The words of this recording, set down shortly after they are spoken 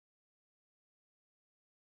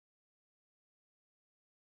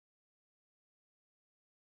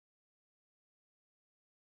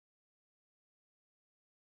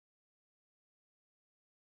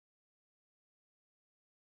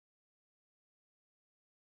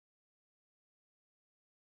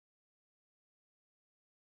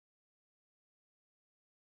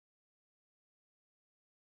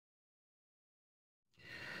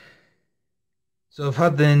So I've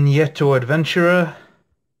had the Nieto Adventure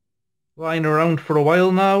lying around for a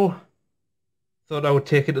while now. Thought I would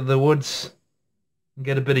take it to the woods and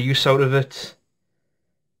get a bit of use out of it.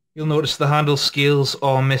 You'll notice the handle scales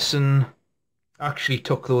are missing. I actually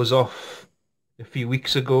took those off a few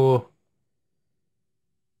weeks ago.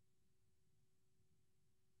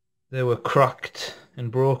 They were cracked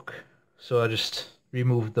and broke, so I just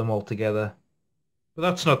removed them altogether. But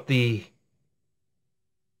that's not the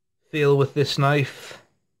fail with this knife.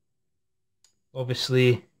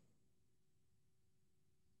 Obviously,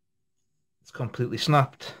 it's completely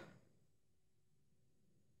snapped.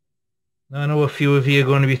 Now, I know a few of you are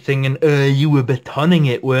going to be thinking, you were batoning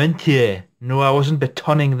it, weren't you? No, I wasn't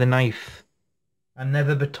batoning the knife. I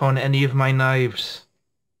never baton any of my knives.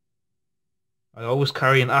 I always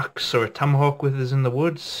carry an axe or a tomahawk with us in the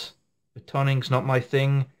woods. Batoning's not my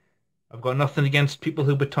thing. I've got nothing against people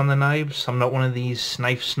who baton the knives. I'm not one of these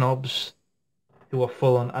knife snobs who are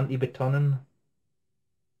full on anti-batoning.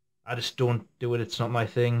 I just don't do it, it's not my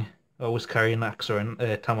thing. I always carry an axe or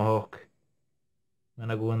a tomahawk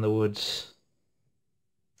when I go in the woods.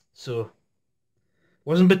 So,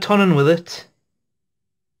 wasn't batoning with it.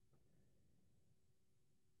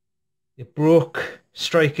 It broke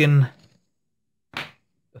striking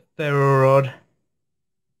a ferro rod.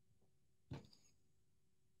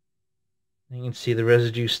 You can see the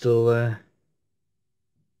residue still there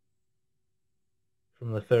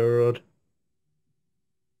from the ferro rod.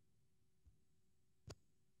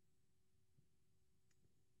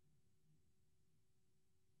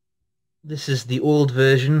 This is the old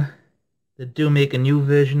version. They do make a new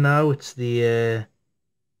version now. It's the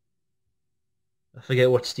I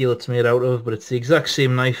forget what steel it's made out of, but it's the exact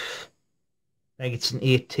same knife. I think it's an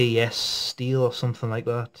ATS steel or something like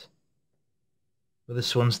that. But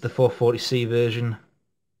this one's the 440C version.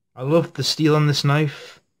 I love the steel on this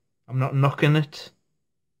knife. I'm not knocking it.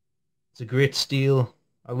 It's a great steel.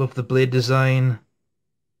 I love the blade design.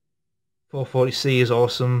 440C is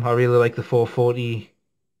awesome. I really like the 440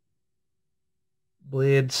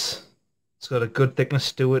 blades. It's got a good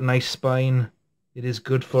thickness to it, nice spine. It is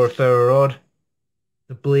good for a ferro rod.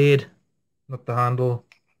 The blade, not the handle.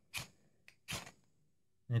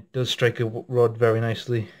 It does strike a rod very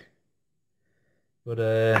nicely. But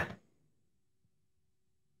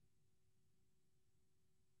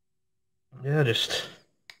yeah, just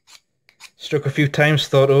struck a few times,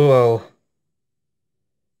 thought, oh, I'll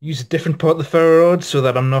use a different part of the ferro rod so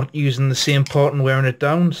that I'm not using the same part and wearing it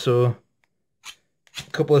down. So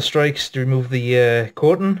a couple of strikes to remove the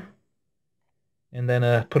coating, and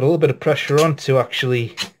then put a little bit of pressure on to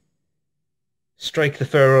actually strike the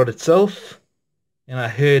ferro rod itself. And I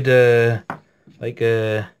heard like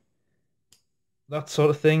that sort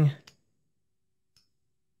of thing,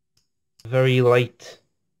 very light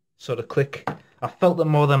sort of click. I felt it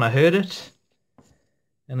more than I heard it,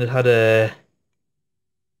 and it had a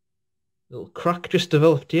little crack just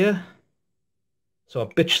developed here. So I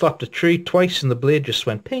bitch slapped a tree twice and the blade just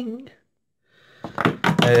went ping.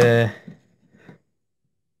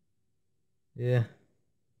 Yeah.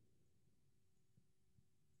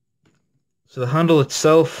 So the handle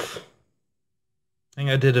itself, I think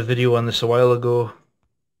I did a video on this a while ago,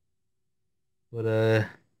 but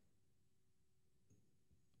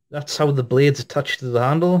that's how the blade's attached to the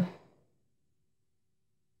handle.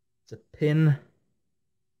 It's a pin.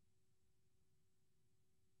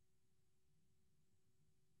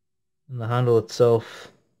 And the handle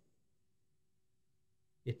itself,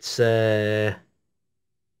 it's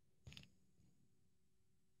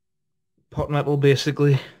pot metal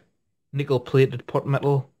basically, nickel plated pot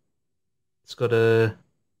metal. It's got a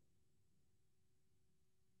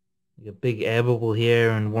big air bubble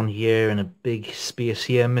here and one here and a big space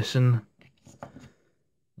here missing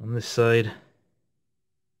on this side. You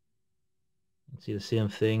can see the same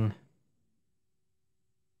thing.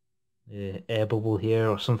 Air bubble here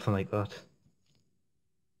or something like that.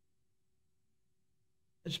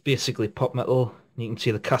 It's basically pot metal. You can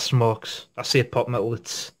see the cast marks. I say pot metal,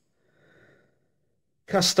 it's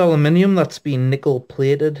cast aluminium that's been nickel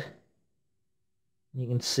plated. You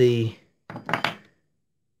can see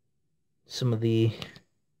some of the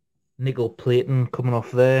nickel plating coming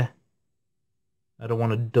off there. I don't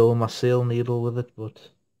want to dull my sail needle with it, but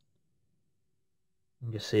you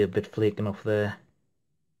can just see a bit flaking off there.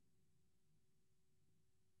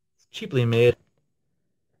 It's cheaply made.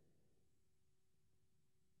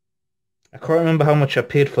 I can't remember how much I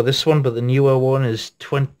paid for this one, but the newer one is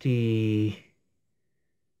 25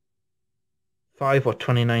 or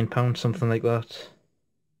 £29, something like that.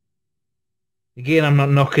 Again, I'm not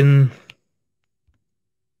knocking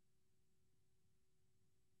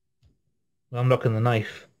Well, I'm knocking the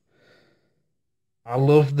knife. I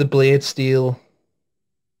love the blade steel.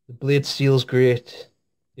 The blade steel's great.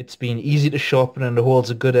 It's been easy to sharpen and it holds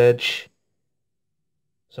a good edge.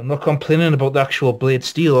 So I'm not complaining about the actual blade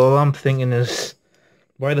steel. All I'm thinking is,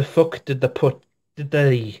 why the fuck did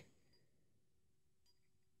they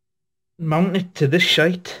mount it to this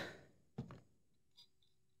shite?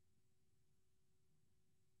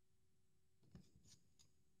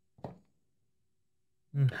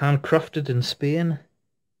 Handcrafted in Spain.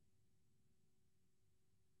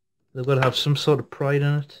 They've got to have some sort of pride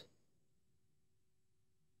in it.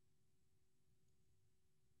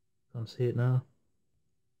 Can't see it now.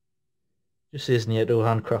 Just says Nieto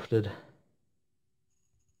handcrafted.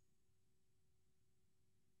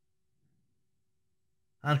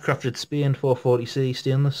 Handcrafted Spain 440C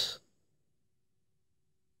stainless.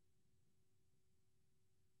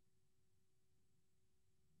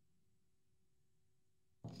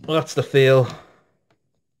 Well, that's the fail.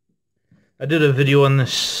 I did a video on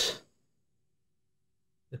this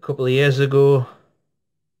a couple of years ago.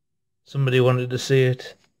 Somebody wanted to see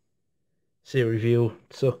it. See a review.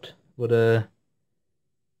 It sucked. But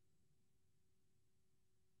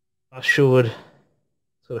I showed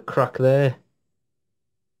sort of crack there.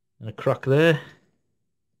 And a crack there.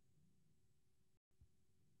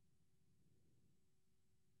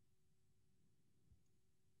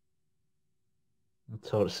 It's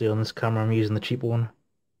hard to see on this camera. I'm using the cheap one.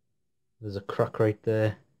 There's a crack right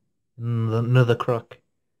there. And another crack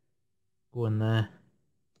going there.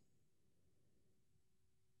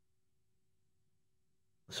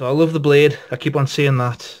 So I love the blade. I keep on saying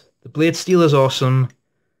that. The blade steel is awesome.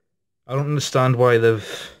 I don't understand why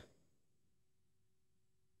they've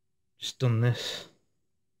just done this.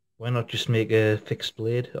 Why not just make a fixed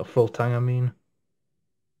blade? A full tang, I mean.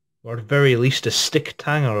 Or at the very least a stick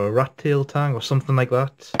tang or a rat tail tang or something like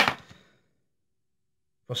that.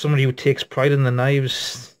 For somebody who takes pride in the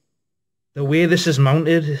knives, the way this is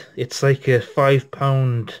mounted, it's like a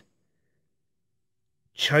 £5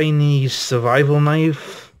 Chinese survival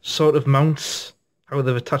knife sort of mounts. How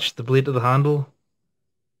they've attached the blade to the handle.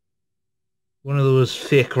 One of those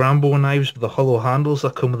fake Rambo knives with the hollow handles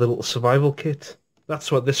that come with a little survival kit.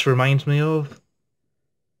 That's what this reminds me of.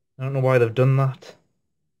 I don't know why they've done that.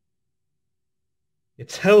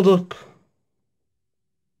 It's held up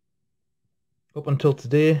until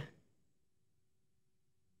today.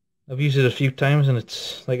 I've used it a few times and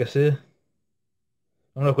it's, like I say,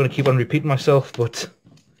 I'm not going to keep on repeating myself, but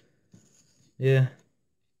yeah.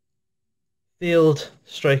 Failed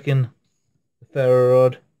striking the ferro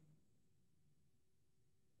rod.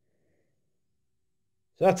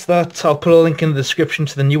 So that's that. I'll put a link in the description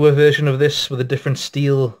to the newer version of this with a different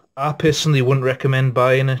steel. I personally wouldn't recommend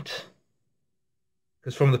buying it,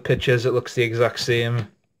 because from the pictures it looks the exact same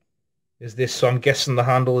as this, so I'm guessing the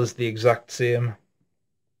handle is the exact same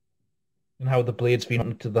and how the blade's been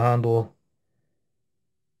mounted to the handle.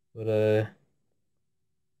 But if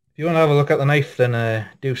you want to have a look at the knife, then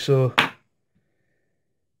do so.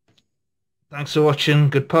 Thanks for watching.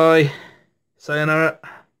 Goodbye. Sayonara.